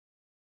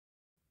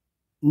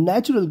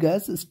Natural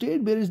gas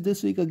stayed bearish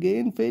this week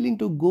again, failing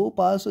to go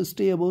past or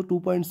stay above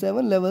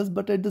 2.7 levels,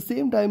 but at the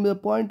same time the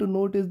point to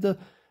note is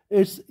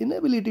its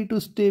inability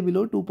to stay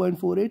below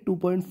 2.48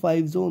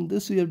 2.5 zone.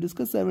 This we have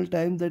discussed several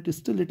times that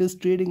still it is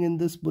trading in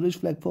this bullish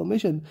flag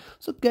formation.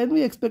 So can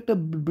we expect a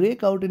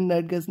breakout in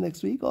NatGas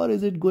next week, or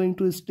is it going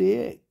to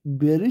stay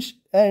bearish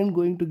and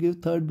going to give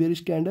third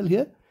bearish candle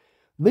here?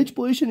 Which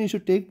position you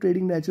should take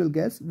trading natural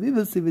gas, we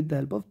will see with the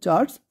help of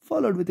charts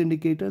followed with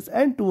indicators,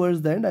 and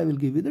towards the end I will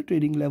give you the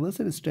trading levels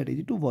and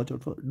strategy to watch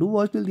out for. Do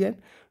watch till the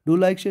end. Do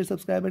like, share,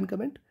 subscribe and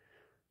comment.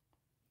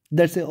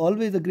 That's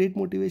always a great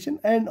motivation,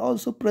 and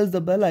also press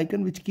the bell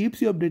icon which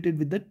keeps you updated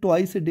with the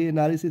twice a day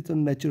analysis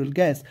on natural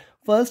gas.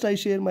 First I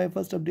share my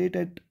first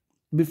update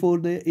before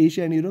the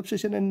Asia and Europe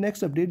session, and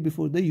next update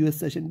before the US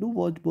session. Do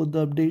watch both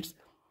the updates.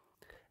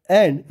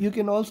 And you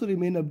can also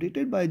remain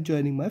updated by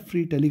joining my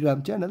free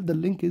Telegram channel. The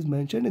link is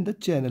mentioned in the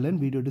channel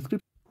and video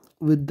description.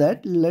 With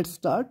that, let's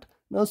start.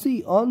 Now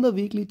see, on the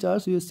weekly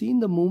charts, you have seen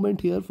the movement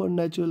here for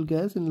natural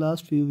gas in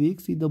last few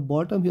weeks. See, the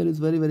bottom here is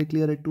very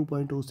clear at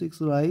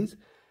 2.06, rise,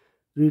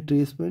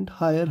 retracement,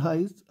 higher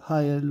highs,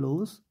 higher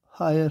lows,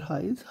 higher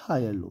highs,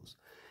 higher lows.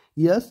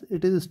 Yes,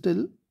 it is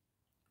still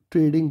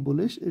trading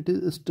bullish. It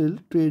is still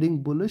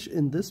trading bullish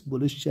in this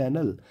bullish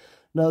channel.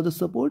 Now the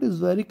support is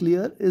very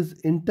clear, is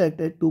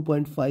intact at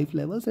 2.5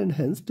 levels, and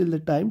hence till the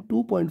time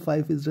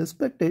 2.5 is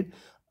respected,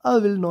 I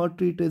will not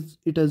treat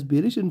it as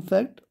bearish. In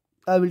fact,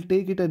 I will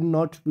take it a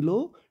notch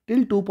below.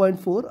 Till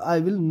 2.4 I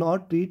will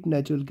not treat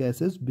natural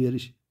gas as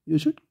bearish. You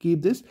should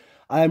keep this.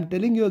 I am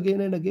telling you again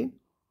and again,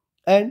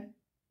 and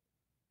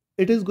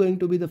it is going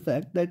to be the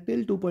fact that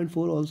till 2.4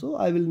 also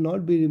I will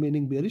not be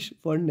remaining bearish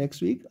for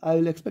next week. I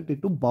will expect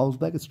it to bounce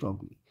back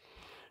strongly.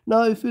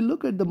 Now, if you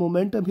look at the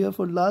momentum here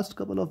for last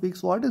couple of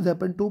weeks, what has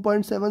happened?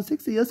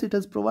 2.76, yes, it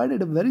has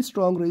provided a very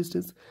strong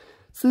resistance.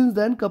 Since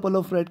then, couple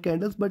of red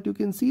candles, but you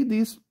can see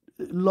these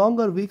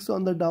longer wicks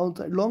on the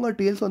downside, longer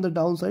tails on the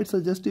downside,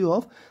 suggestive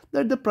of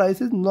that the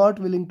price is not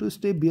willing to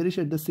stay bearish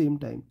at the same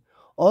time.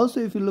 Also,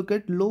 if you look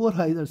at lower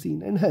highs are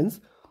seen, and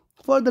hence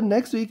for the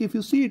next week, if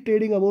you see it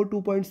trading about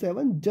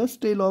 2.7, just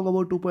stay long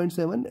about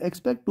 2.7,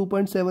 expect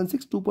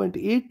 2.76,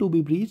 2.8 to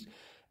be breached.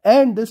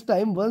 And this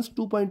time, once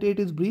 2.8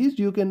 is breached,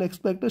 you can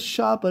expect a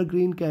sharper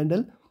green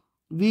candle.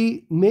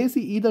 We may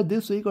see either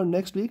this week or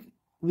next week,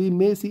 we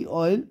may see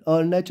oil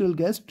or natural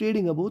gas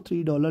trading above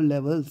 $3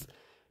 levels.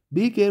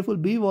 Be careful,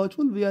 be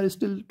watchful. We are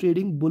still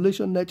trading bullish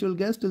on natural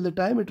gas till the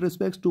time it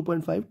respects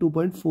 2.5,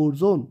 2.4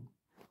 zone.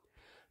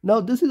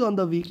 Now, this is on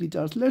the weekly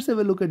charts. Let's have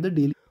a look at the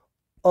daily.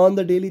 On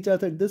the daily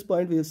chart, at this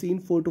point, we have seen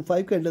 4 to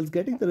 5 candles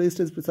getting the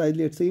resistance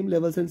precisely at same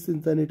levels, and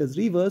since then it has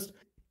reversed.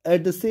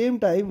 At the same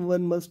time,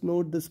 one must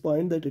note this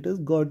point that it has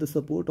got the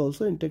support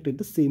also intact at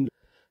the same level.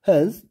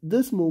 Hence,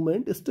 this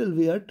movement still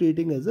we are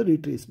treating as a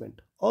retracement.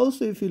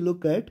 Also, if you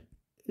look at,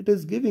 it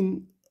is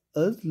giving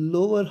us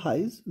lower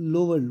highs,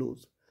 lower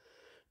lows.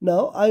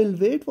 Now, I will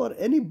wait for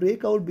any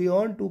breakout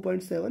beyond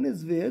 2.7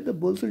 is where the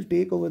bulls will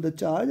take over the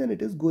charge and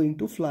it is going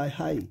to fly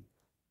high.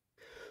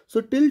 So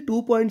till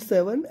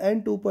 2.7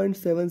 and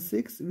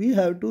 2.76, we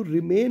have to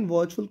remain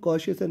watchful,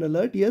 cautious and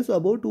alert. Yes,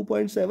 above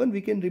 2.7, we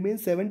can remain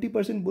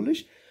 70%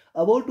 bullish.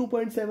 Above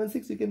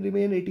 2.76, we can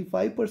remain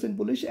 85%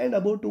 bullish. And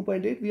above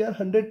 2.8, we are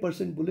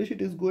 100% bullish.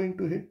 It is going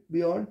to hit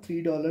beyond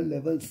 $3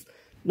 levels.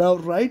 Now,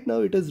 right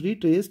now, it is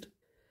retraced.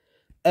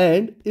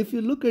 And if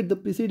you look at the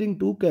preceding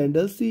two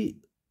candles,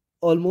 see,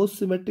 almost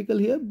symmetrical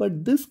here.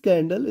 But this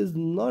candle is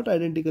not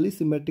identically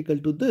symmetrical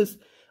to this.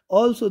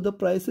 Also, the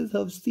prices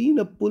have seen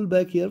a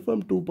pullback here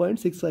from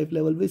 2.65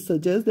 level, which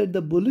suggests that the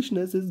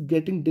bullishness is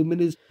getting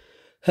diminished.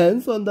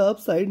 Hence, on the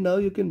upside, now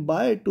you can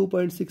buy at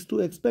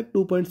 2.62, expect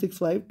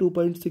 2.65,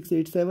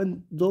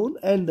 2.687 zone,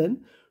 and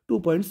then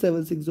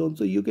 2.76 zone.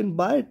 So you can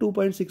buy at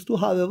 2.62.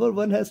 However,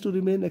 one has to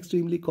remain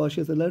extremely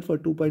cautious alert for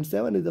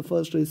 2.7 is the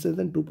first resistance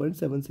and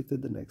 2.76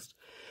 is the next.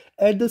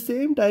 At the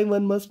same time,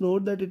 one must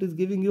note that it is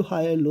giving you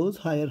higher lows,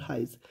 higher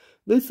highs,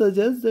 which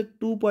suggests that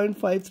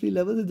 2.53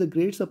 levels is the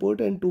great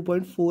support and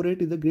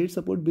 2.48 is the great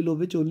support, below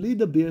which only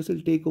the bears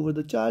will take over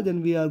the charge,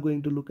 and we are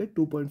going to look at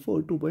 2.4,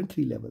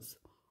 2.3 levels.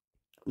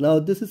 Now,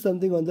 this is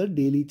something on the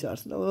daily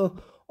charts. Now,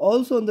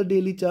 also on the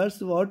daily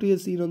charts, what we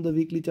have seen on the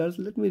weekly charts,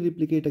 let me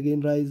replicate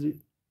again. Rise,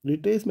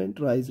 retracement,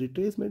 rise,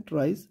 retracement,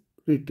 rise,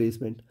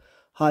 retracement.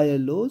 Higher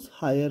lows,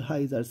 higher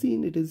highs are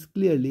seen. It is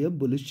clearly a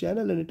bullish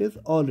channel and it has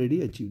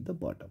already achieved the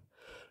bottom.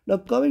 Now,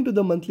 coming to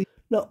the monthly.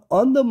 Now,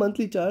 on the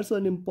monthly charts,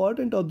 an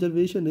important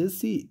observation is,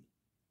 see,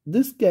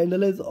 this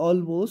candle has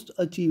almost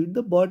achieved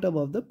the bottom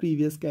of the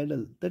previous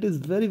candle. That is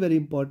very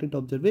important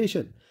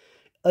observation.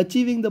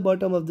 Achieving the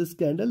bottom of this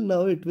candle,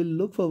 now it will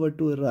look forward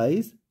to a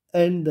rise,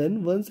 and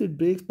then once it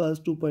breaks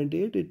past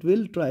 2.8, it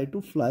will try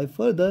to fly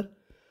further.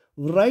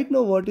 Right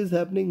now, what is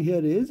happening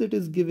here is it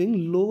is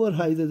giving lower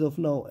highs as of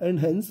now, and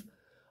hence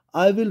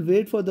I will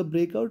wait for the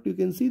breakout. You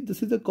can see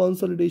this is a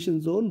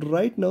consolidation zone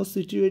right now,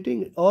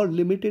 situating or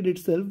limited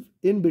itself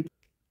in between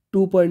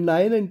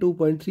 2.9 and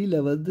 2.3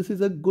 levels. This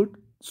is a good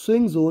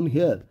swing zone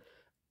here.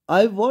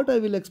 What I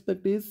will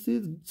expect is,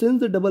 since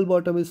the double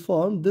bottom is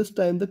formed, this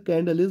time the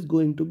candle is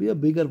going to be a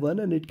bigger one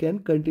and it can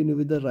continue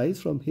with the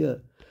rise from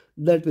here.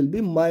 That will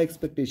be my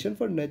expectation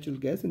for natural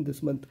gas in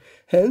this month.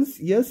 Hence,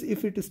 yes,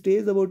 if it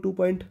stays about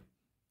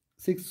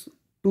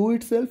 2.62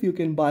 itself, you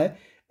can buy.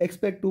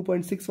 Expect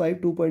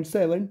 2.65,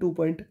 2.7,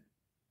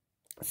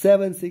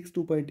 2.76,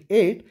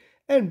 2.8,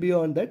 and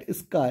beyond that,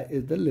 sky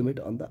is the limit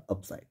on the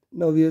upside.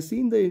 Now we have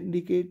seen the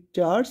indicate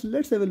charts.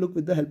 Let's have a look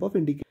with the help of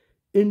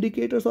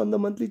indicators on the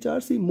monthly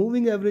chart. See,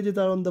 moving averages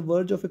are on the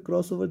verge of a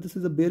crossover. This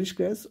is a bearish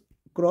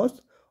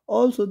cross.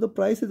 Also, the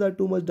prices are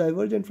too much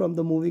divergent from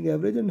the moving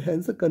average and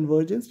hence a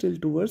convergence still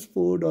towards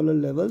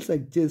 $4 levels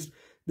exists.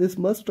 This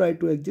must try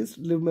to exist.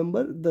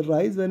 Remember, the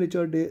rise when it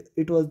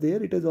was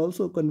there, it has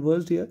also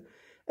converged here,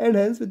 and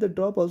hence with the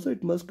drop also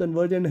it must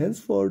converge, and hence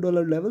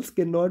 $4 levels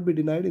cannot be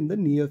denied in the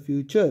near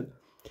future.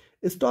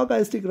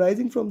 Stochastic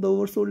rising from the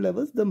oversold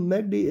levels. The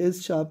MACD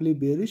is sharply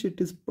bearish.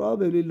 It is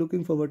probably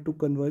looking forward to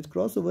converge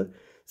crossover.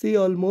 See,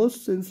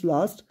 almost since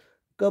last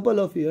couple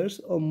of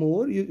years or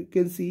more, you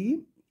can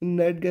see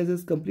NatGas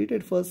has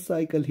completed first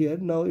cycle here.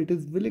 Now it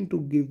is willing to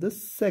give the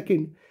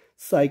second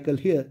cycle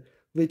here,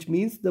 which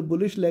means the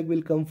bullish leg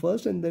will come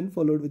first and then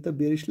followed with a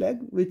bearish leg,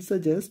 which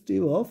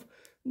suggestive of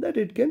that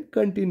it can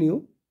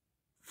continue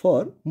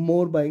for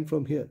more buying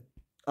from here.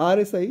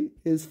 RSI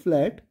is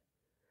flat.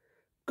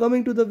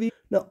 Coming to the week.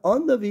 Now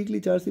on the weekly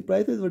chart, the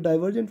prices were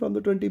divergent from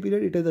the 20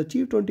 period. It has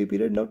achieved 20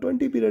 period. Now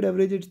 20 period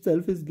average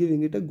itself is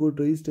giving it a good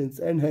resistance,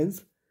 and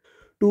hence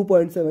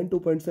 2.7,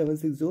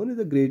 2.76 zone is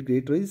a great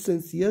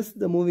resistance. Yes,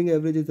 the moving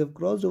averages have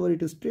crossed over.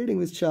 It is trading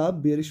with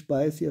sharp bearish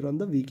bias here on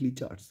the weekly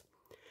charts.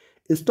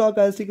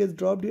 Stochastic has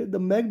dropped here. The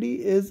MACD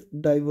is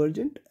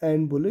divergent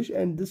and bullish,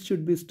 and this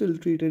should be still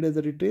treated as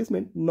a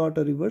retracement, not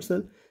a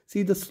reversal.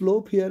 See, the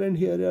slope here and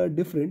here are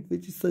different,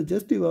 which is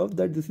suggestive of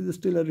that this is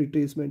still a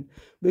retracement,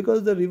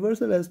 because the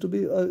reversal has to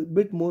be a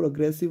bit more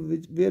aggressive,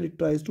 where it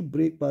tries to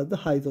break past the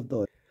highs of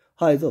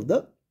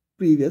the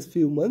previous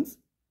few months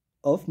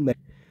of MACD.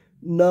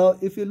 Now,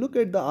 if you look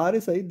at the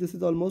RSI, this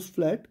is almost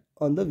flat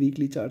on the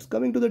weekly charts.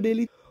 Coming to the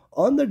daily.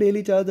 On the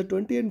daily chart, the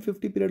 20 and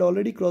 50 period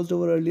already crossed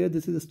over earlier.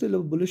 This is still a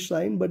bullish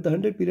sign, but the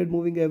 100 period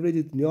moving average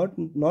is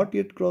not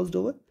yet crossed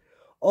over.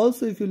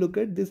 Also, if you look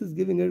at this, is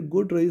giving a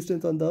good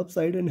resistance on the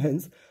upside, and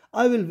hence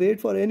I will wait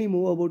for any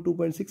move about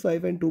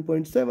 2.65 and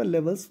 2.7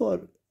 levels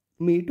for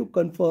me to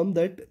confirm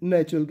that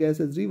natural gas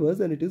has reversed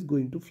and it is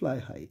going to fly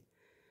high.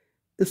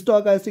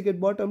 Stochastic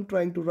at bottom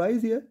trying to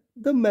rise here.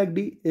 The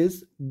MACD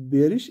is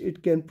bearish.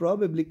 It can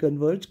probably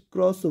converge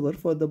crossover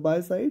for the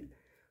buy side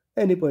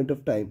any point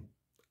of time.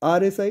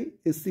 RSI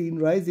is seen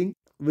rising,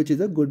 which is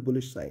a good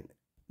bullish sign.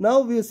 Now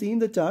we have seen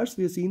the charts,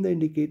 we have seen the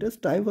indicators.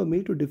 Time for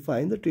me to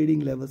define the trading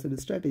levels and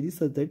strategies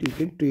so that you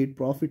can trade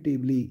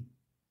profitably.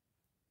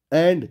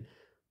 And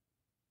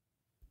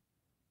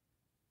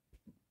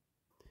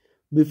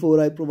before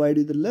I provide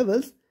you the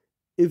levels,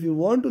 if you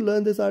want to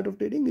learn this art of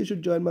trading, you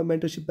should join my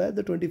mentorship batch.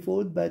 The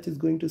 24th batch is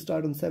going to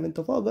start on 7th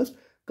of August.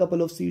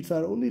 Couple of seats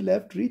are only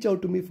left. Reach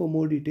out to me for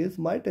more details.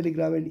 My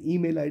Telegram and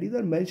email IDs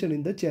are mentioned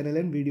in the channel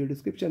and video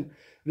description.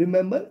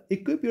 Remember,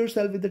 equip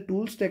yourself with the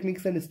tools,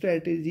 techniques and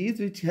strategies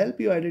which help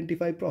you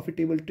identify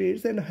profitable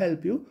trades and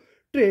help you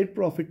trade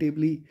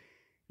profitably.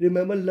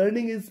 Remember,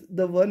 learning is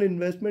the one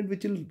investment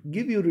which will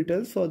give you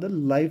returns for the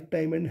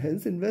lifetime, and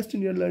hence invest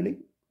in your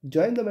learning.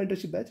 Join the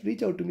mentorship batch.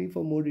 Reach out to me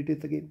for more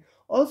details again.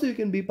 Also, you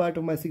can be part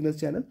of my signals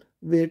channel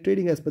where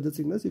trading as per the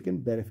signals you can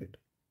benefit.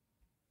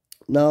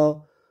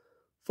 Now,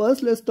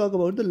 first let's talk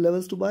about the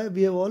levels to buy.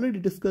 We have already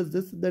discussed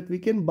this, that we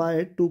can buy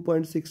at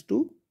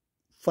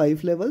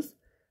 2.625 levels.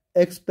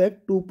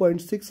 Expect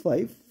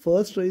 2.65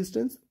 first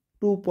resistance,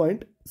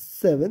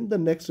 2.7 the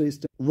next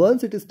resistance.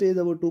 Once it stays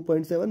about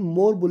 2.7,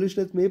 more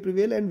bullishness may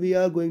prevail and we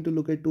are going to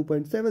look at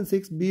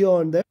 2.76.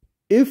 Beyond that,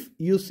 if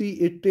you see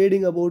it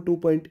trading about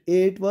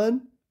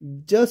 2.81,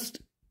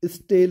 just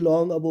stay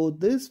long about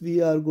this.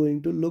 We are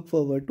going to look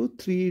forward to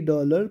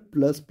 $3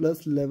 plus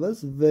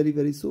levels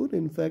very soon.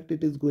 In fact,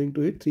 it is going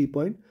to hit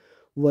 3.14,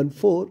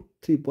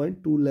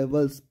 3.2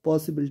 levels.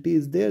 Possibility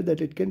is there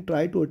that it can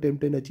try to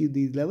attempt and achieve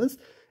these levels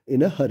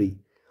in a hurry.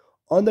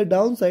 On the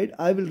downside,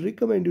 I will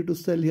recommend you to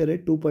sell here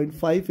at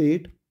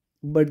 2.58,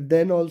 but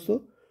then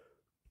also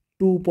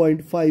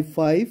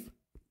 2.55,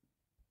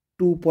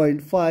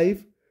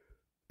 2.5,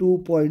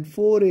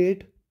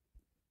 2.48,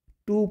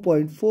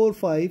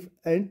 2.45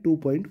 and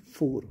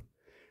 2.4.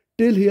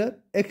 Till here,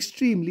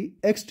 extremely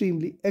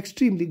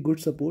good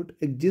support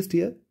exists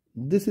here.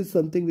 This is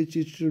something which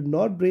you should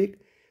not break.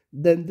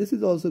 Then this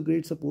is also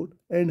great support,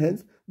 and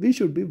hence we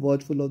should be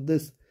watchful of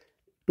this.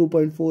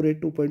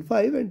 2.48,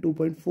 2.5 and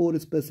 2.4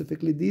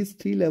 specifically. These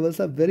three levels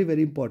are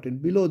very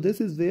important. Below this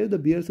is where the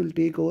bears will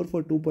take over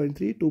for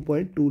 2.3,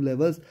 2.2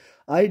 levels.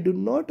 I do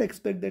not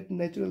expect that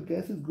natural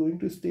gas is going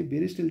to stay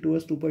bearish till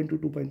towards 2.2,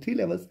 2.3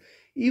 levels.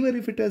 Even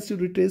if it has to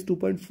retrace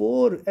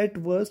 2.4, at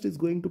worst is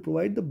going to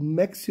provide the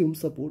maximum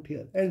support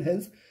here. And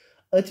hence,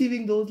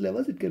 achieving those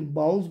levels, it can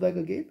bounce back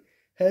again.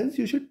 Hence,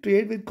 you should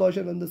trade with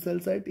caution on the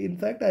sell side. In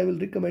fact, I will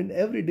recommend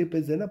every dip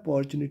is an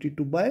opportunity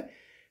to buy.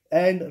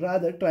 and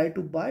rather try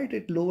to buy it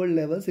at lower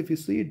levels. If you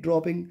see it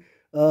dropping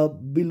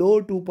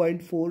below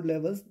 2.4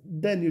 levels,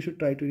 then you should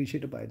try to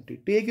initiate a buy and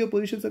trade. Take your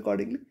positions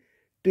accordingly.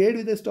 Trade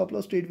with a stop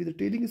loss, trade with a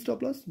trailing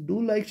stop loss.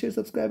 Do like, share,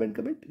 subscribe and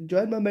comment.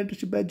 Join my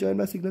mentorship batch, join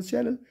my signals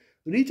channel.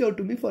 Reach out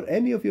to me for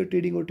any of your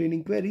trading or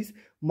training queries.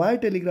 My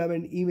Telegram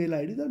and email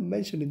IDs are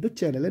mentioned in the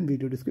channel and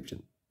video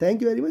description.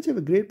 Thank you very much. Have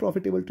a great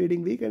profitable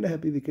trading week and a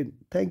happy weekend.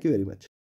 Thank you very much.